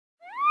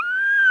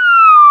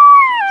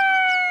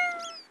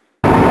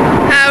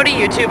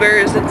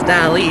YouTubers, it's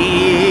Dali.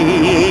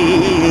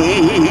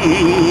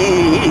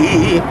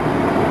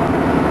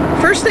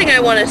 First thing I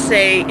want to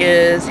say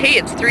is, hey,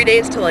 it's 3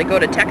 days till I go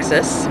to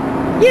Texas.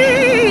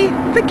 Yay!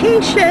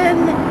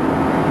 Vacation!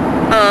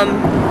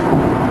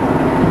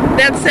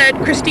 That said,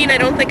 Christine, I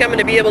don't think I'm going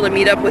to be able to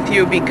meet up with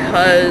you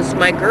because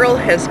my girl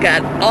has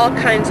got all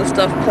kinds of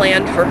stuff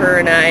planned for her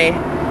and I,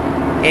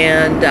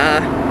 and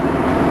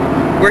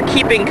we're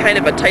keeping kind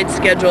of a tight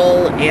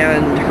schedule,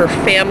 and her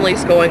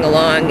family's going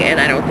along, and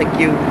I don't think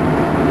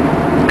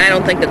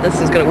that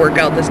this is going to work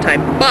out this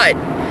time, but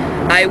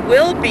I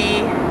will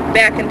be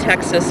back in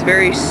Texas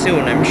very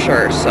soon, I'm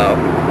sure, so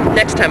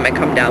next time I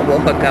come down we'll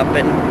hook up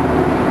and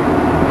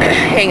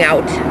hang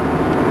out.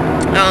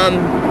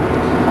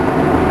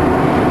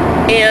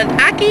 And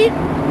Aki,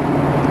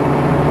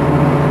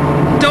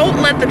 don't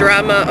let the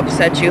drama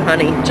upset you,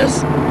 honey.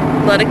 Just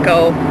let it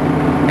go.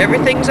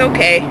 Everything's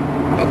okay,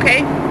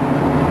 okay?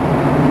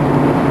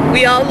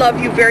 We all love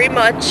you very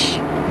much.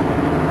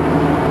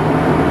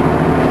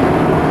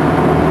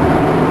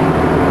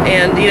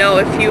 And, you know,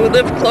 if you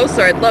live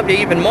closer, I'd love you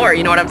even more.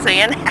 You know what I'm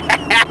saying?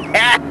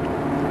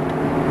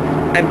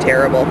 I'm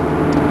terrible.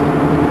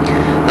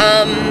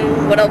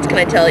 What else can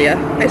I tell you?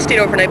 I stayed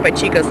overnight by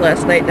Chica's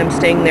last night, and I'm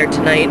staying there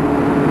tonight.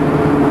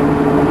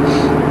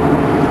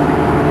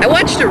 I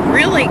watched a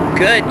really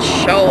good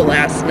show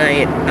last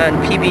night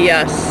on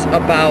PBS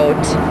about,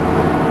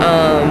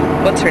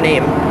 what's her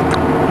name?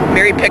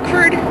 Mary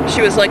Pickford.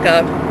 She was like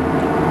a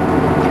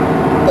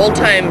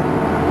old-time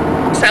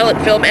silent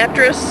film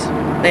actress,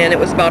 and it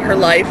was about her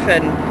life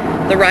and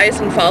the rise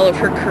and fall of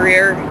her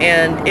career,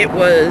 and it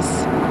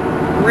was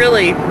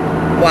really,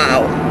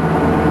 wow.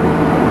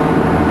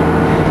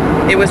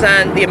 It was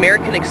on The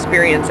American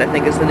Experience, I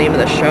think is the name of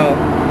the show,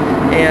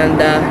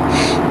 and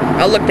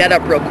I'll look that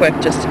up real quick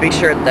just to be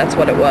sure that's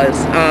what it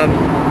was.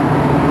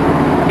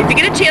 If you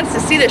get a chance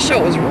to see this show,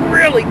 it was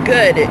really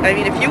good. I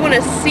mean, if you want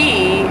to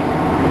see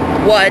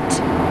what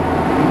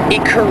a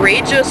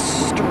courageous,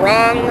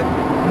 strong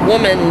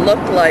woman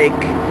looked like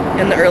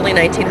in the early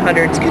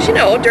 1900s, because, you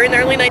know, during the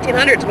early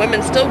 1900s,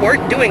 women still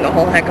weren't doing a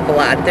whole heck of a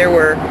lot. There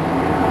were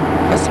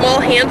a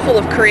small handful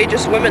of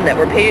courageous women that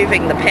were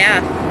paving the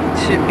path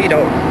to, you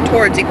know,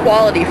 towards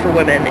equality for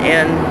women,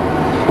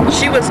 and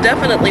she was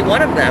definitely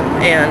one of them.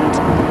 And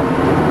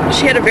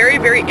she had a very,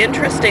 very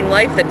interesting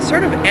life that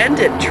sort of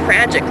ended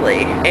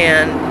tragically,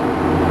 and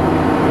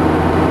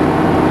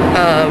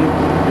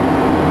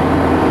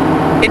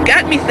it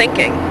got me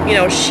thinking. You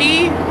know,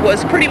 she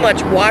was pretty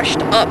much washed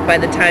up by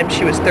the time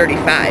she was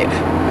 35,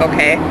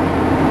 okay?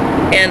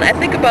 And I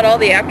think about all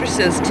the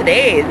actresses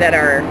today that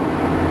are,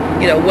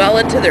 you know, well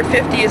into their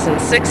 50s and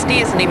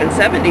 60s and even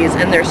 70s,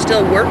 and they're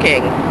still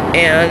working,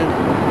 and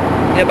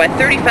you know, by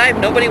 35,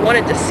 nobody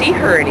wanted to see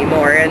her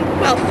anymore. And,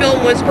 well,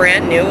 film was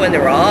brand new, and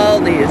there were all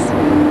these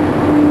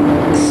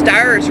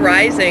stars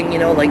rising, you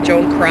know, like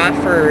Joan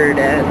Crawford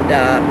and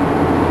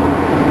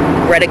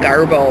Greta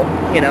Garbo,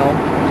 you know.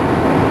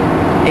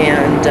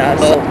 And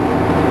so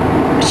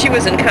she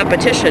was in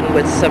competition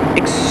with some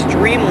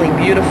extremely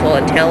beautiful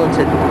and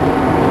talented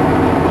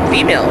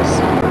females.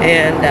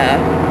 And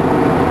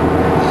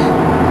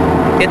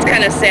it's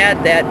kind of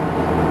sad that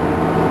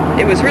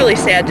it was really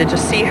sad to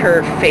just see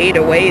her fade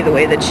away the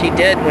way that she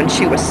did when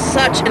she was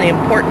such an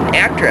important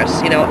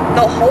actress. You know,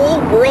 the whole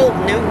world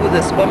knew who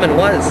this woman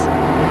was.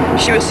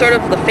 She was sort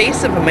of the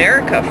face of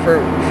America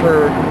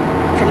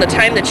from the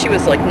time that she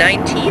was like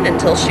 19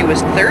 until she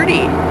was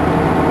 30.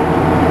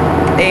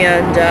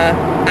 And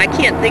I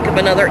can't think of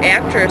another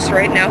actress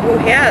right now who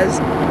has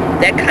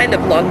that kind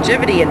of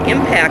longevity and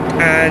impact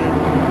on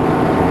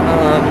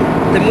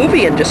the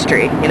movie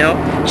industry, you know.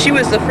 She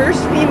was the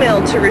first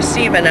female to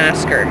receive an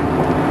Oscar.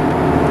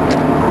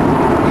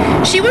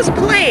 She was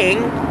playing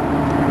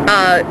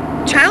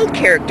child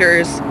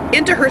characters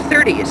into her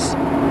 30s.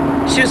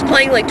 She was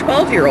playing like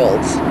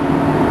 12-year-olds.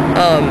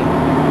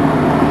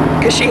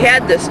 Because she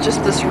had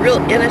this real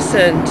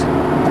innocent,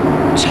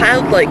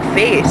 childlike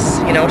face.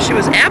 You know, she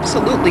was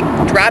absolutely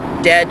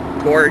drop-dead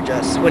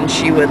gorgeous when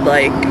she would,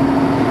 like,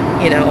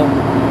 you know,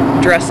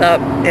 dress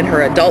up in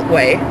her adult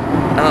way.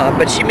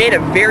 But she made a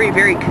very,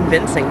 very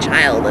convincing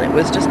child, and it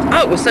was just,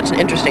 oh, it was such an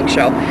interesting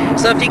show.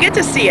 So if you get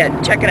to see it,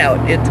 check it out.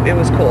 It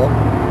was cool.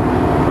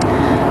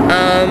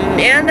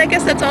 And I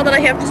guess that's all that I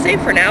have to say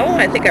for now.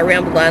 I think I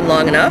rambled on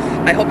long enough.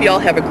 I hope you all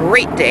have a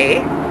great day,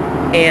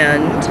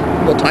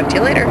 and we'll talk to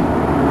you later.